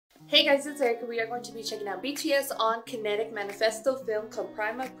Hey guys, it's Erika. We are going to be checking out BTS on Kinetic Manifesto film called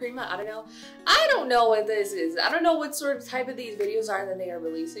Prima. I don't know what this is. I don't know what sort of type of these videos are that they are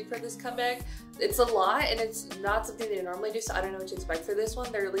releasing for this comeback. It's a lot and it's not something they normally do, so I don't know what to expect for this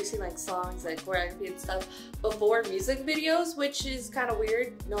one. They're releasing like songs and choreography and stuff before music videos, which is kind of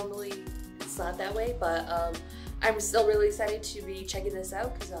weird. Normally it's not that way, but I'm still really excited to be checking this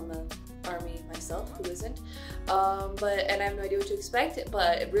out because I'm a ARMY myself, who isn't, and I have no idea what to expect,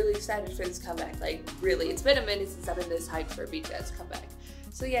 but I'm really excited for this comeback. Like, really, it's been a minute since I've been this hyped for a BTS comeback.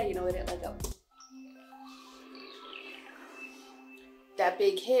 So yeah, you know what, let go. That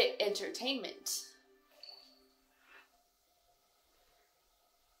big hit, Entertainment.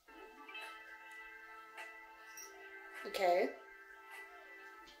 Okay.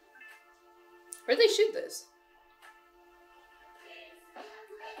 Where'd they shoot this?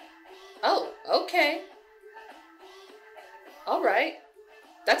 Oh, okay. Alright.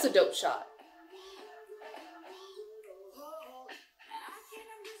 That's a dope shot.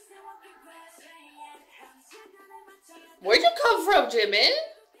 Where'd you come from, Jimin?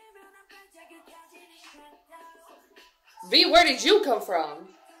 V, where did you come from?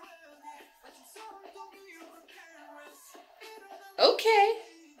 Okay.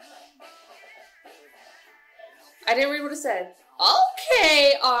 I didn't read what it said.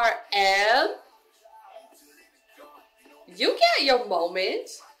 Okay, RM. You get your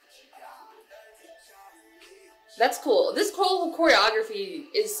moment. That's cool. This whole choreography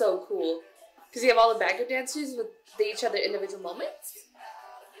is so cool. Because you have all the backup dancers with each other individual moments.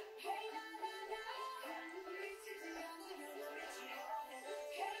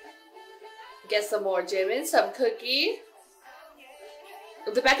 Get some more Jimin, some cookie.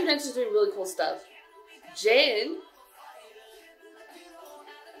 The backup dancers are doing really cool stuff. Jin.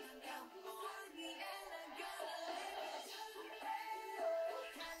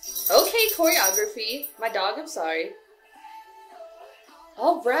 Okay, choreography. My dog, I'm sorry.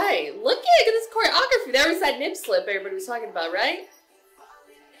 Alright, look at this choreography. There was that nip slip everybody was talking about, right?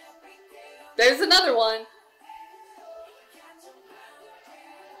 There's another one.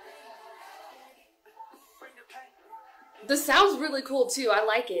 The sound's really cool too. I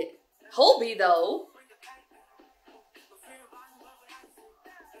like it. Holby though.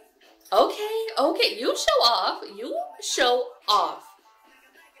 Okay, you show off. You show off.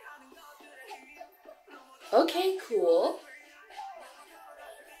 Okay, cool.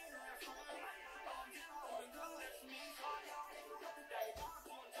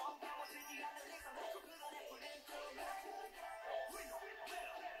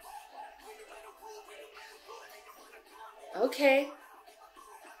 Okay.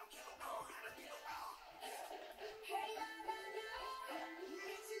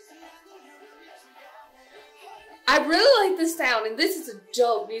 I really like this sound, and this is a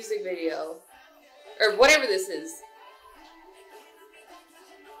dope music video. Or whatever this is.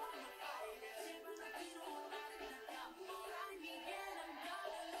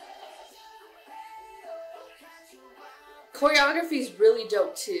 Choreography is really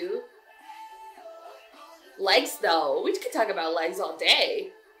dope too. Legs though, we could talk about legs all day.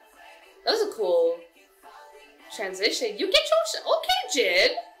 That was a cool transition. You get your okay, Jin.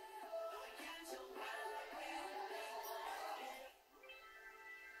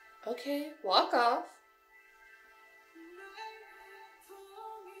 Okay, walk off.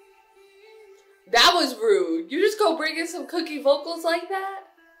 That was rude. You just go bring in some cookie vocals like that?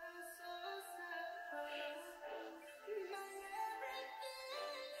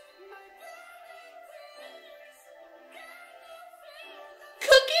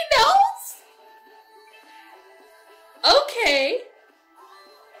 Cookie notes? Okay.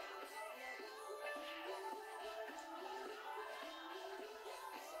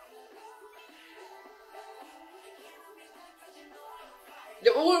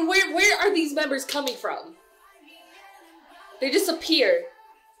 Where are these members coming from? They just appear.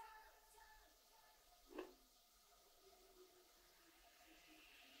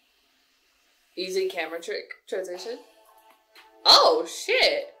 Easy camera trick transition. Oh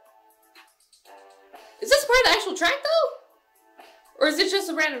shit. Is this part of the actual track though? Or is it just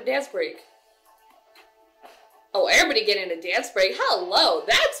a random dance break? Oh, everybody getting a dance break. Hello.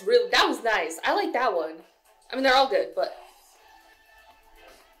 That was nice. I like that one. I mean, they're all good, but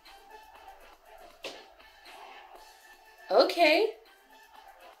okay.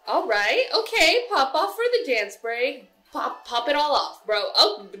 Alright. Okay. Pop off for the dance break. Pop it all off, bro.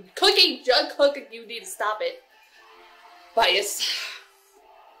 Oh, cookie, jug cooking. You need to stop it. Bias.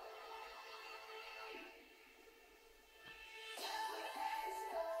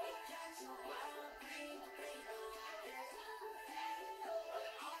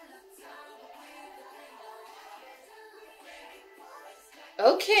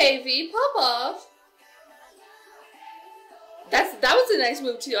 Okay, V, pop off. That was a nice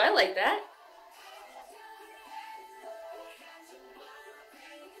move too. I like that.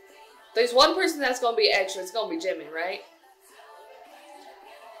 There's one person that's gonna be extra. It's gonna be Jimmy, right?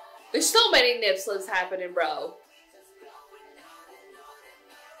 There's so many nip slips happening, bro.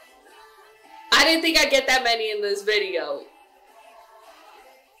 I didn't think I'd get that many in this video.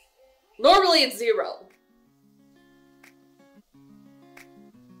 Normally it's 0.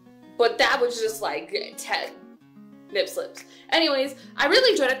 But that was just like 10 nip slips. Anyways, I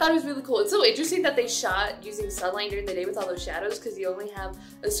really enjoyed it. I thought it was really cool. It's so interesting that they shot using sunlight during the day with all those shadows, because you only have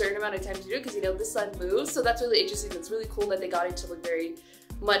a certain amount of time to do it, because you know the sun moves. So that's really interesting. It's really cool that they got it to look very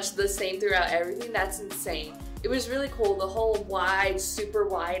much the same throughout everything. That's insane. It was really cool. The whole wide, super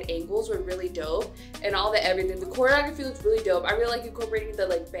wide angles were really dope, and all the everything. The choreography looked really dope. I really like incorporating the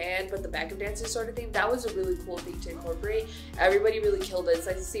like band but the backup dancers sort of thing. That was a really cool thing to incorporate. Everybody really killed it. It's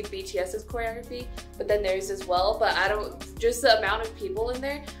like to see BTS's choreography, but then theirs as well. But I don't, just the amount of people in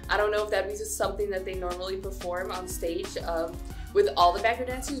there, I don't know if that means it's something that they normally perform on stage with all the backup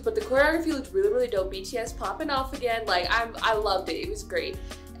dancers, but the choreography looked really, really dope. BTS popping off again. Like, I loved it. It was great.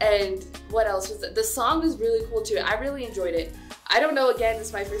 And what else was it? The song was really cool too. I really enjoyed it. I don't know, again, this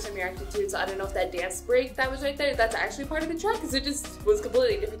is my first time reacting to it, so I don't know if that dance break that was right there, that's actually part of the track, because it just was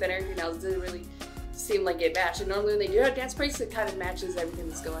completely different than everything else. It didn't really seem like it matched. And normally when they do have dance breaks, it kind of matches everything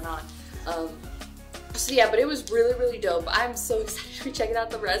that's going on. So yeah, but it was really, really dope. I'm so excited to be checking out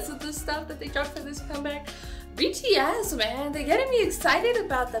the rest of the stuff that they dropped for this comeback. BTS, man, they're getting me excited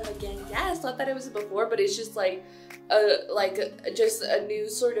about them again. Yes, not that it wasn't before, but it's just like just a new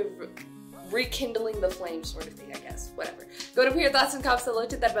sort of rekindling the flame sort of thing, I guess. Whatever. Go to your thoughts and comments below.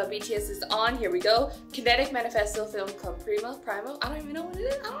 That about BTS is on. Here we go. Kinetic Manifesto film called Prima. I don't even know what it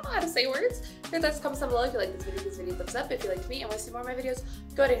is. I don't know how to say words. Your thoughts and comments down below. If you like this video, thumbs up. If you liked me and want to see more of my videos,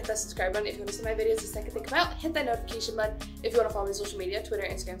 go ahead and hit that subscribe button. If you want to see my videos the second they come out, hit that notification button. If you want to follow me on social media, Twitter,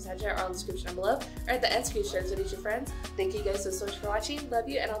 Instagram, Snapchat, are on the description down below. Or at the end, screen shares with each of your friends. Thank you guys so much for watching. Love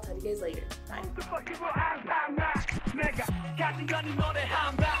you, and I'll talk to you guys later. Bye.